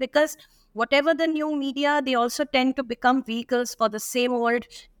same, because whatever the new media, they also tend to become vehicles for the same old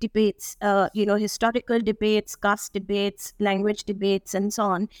debates, historical debates, caste debates, language debates, and so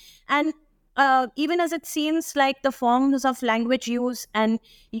on. And even as it seems like the forms of language use and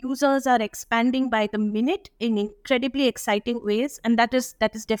users are expanding by the minute in incredibly exciting ways, and that is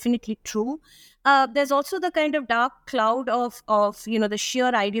definitely true. There's also the kind of dark cloud of the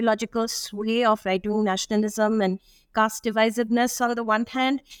sheer ideological sway of right-wing nationalism and caste divisiveness on the one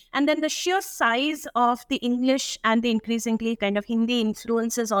hand, and then the sheer size of the English and the increasingly kind of Hindi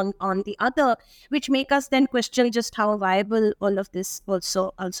influences on the other, which make us then question just how viable all of this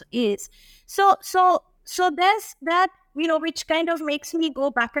also is. So there's that, which kind of makes me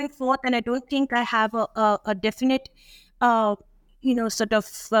go back and forth, and I don't think I have a definite sort of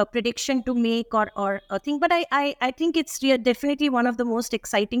prediction to make or a thing. But I think it's definitely one of the most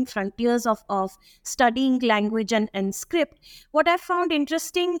exciting frontiers of studying language and script. What I found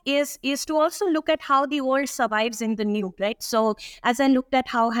interesting is to also look at how the old survives in the new, right? So as I looked at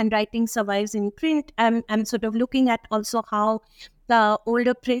how handwriting survives in print, I'm sort of looking at also how the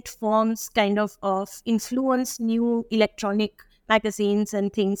older print forms kind of influence new electronic magazines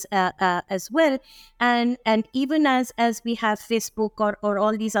and things as well, and even as we have Facebook or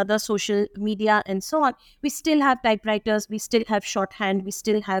all these other social media and so on, we still have typewriters, we still have shorthand, we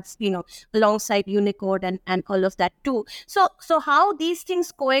still have alongside Unicode and all of that too. So how these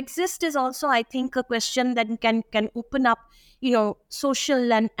things coexist is also, I think, a question that can open up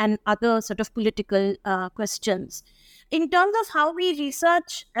social and other sort of political questions. In terms of how we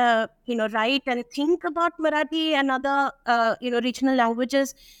research, write and think about Marathi and other, regional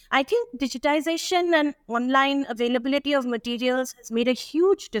languages, I think digitization and online availability of materials has made a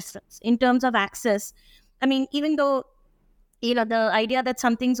huge difference in terms of access. I mean, even though, the idea that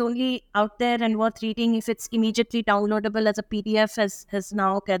something's only out there and worth reading if it's immediately downloadable as a PDF has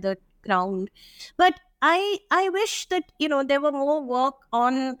now gathered ground. But I wish that, there were more work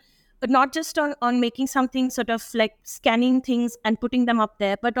on, but not just on making something sort of like scanning things and putting them up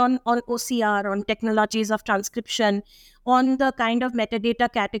there, but on OCR, on technologies of transcription, on the kind of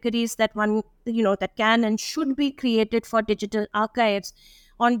metadata categories that one, that can and should be created for digital archives,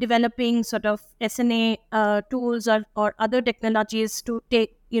 on developing sort of SNA tools or other technologies to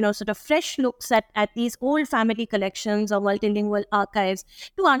take, sort of fresh looks at these old family collections or multilingual archives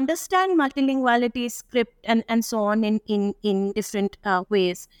to understand multilinguality, script, and so on in different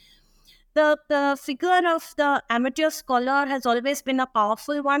ways. The figure of the amateur scholar has always been a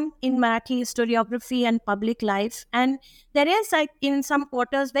powerful one in Marathi historiography and public life. And there is, in some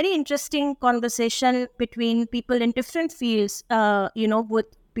quarters, very interesting conversation between people in different fields, with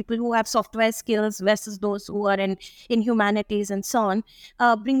people who have software skills versus those who are in humanities and so on,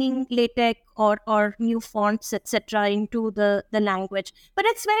 bringing LaTeX or new fonts, etc., into the language. But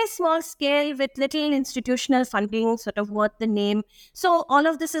it's very small scale with little institutional funding sort of worth the name. So all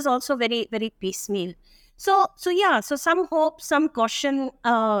of this is also very, very piecemeal. So some hope, some caution,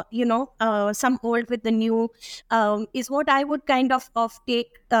 some old with the new is what I would kind of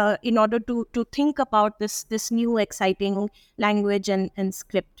take in order to think about this new exciting language and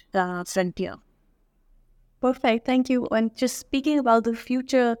script frontier. Perfect. Thank you. And just speaking about the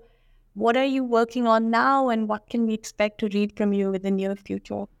future, what are you working on now and what can we expect to read from you in the near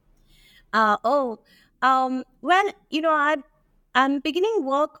future? I'm beginning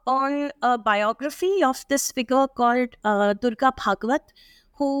work on a biography of this figure called Durga Bhagwat,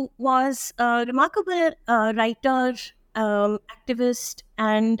 who was a remarkable writer, activist,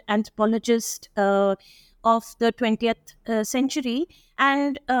 and anthropologist of the 20th century.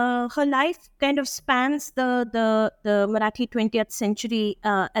 And her life kind of spans the Marathi 20th century,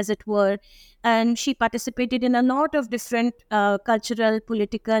 as it were. And she participated in a lot of different cultural,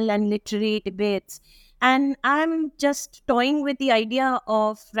 political, and literary debates. And I'm just toying with the idea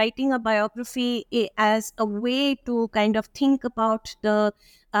of writing a biography as a way to kind of think about the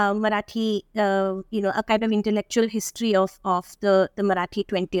Marathi, a kind of intellectual history of the Marathi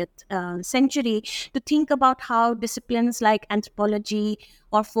 20th century, to think about how disciplines like anthropology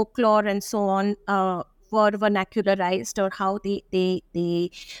or folklore and so on were vernacularized, or how they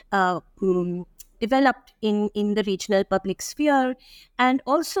developed in the regional public sphere, and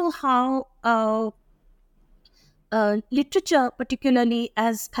also how literature particularly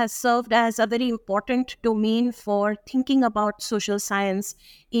has served as a very important domain for thinking about social science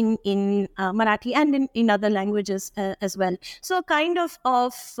in Marathi and in other languages as well. So kind of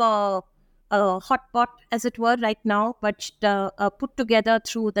hot pot, as it were, right now, but put together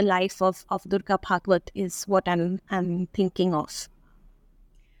through the life of Durga Bhagwat is what I'm thinking of.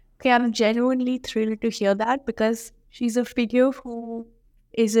 Okay, I'm genuinely thrilled to hear that, because she's a figure who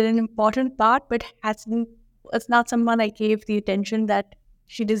is an important part, but it's not someone I gave the attention that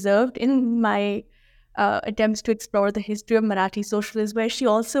she deserved in my attempts to explore the history of Marathi socialism, where she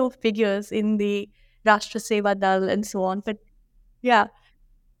also figures in the Rashtra Seva Dal and so on. But yeah,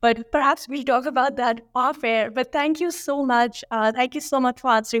 but perhaps we'll talk about that off air. But thank you so much. Thank you so much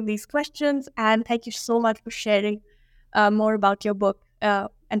for answering these questions. And thank you so much for sharing more about your book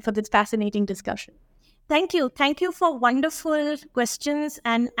and for this fascinating discussion. Thank you. Thank you for wonderful questions.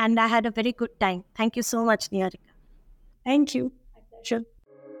 And I had a very good time. Thank you so much, Niharika. Thank you. My pleasure.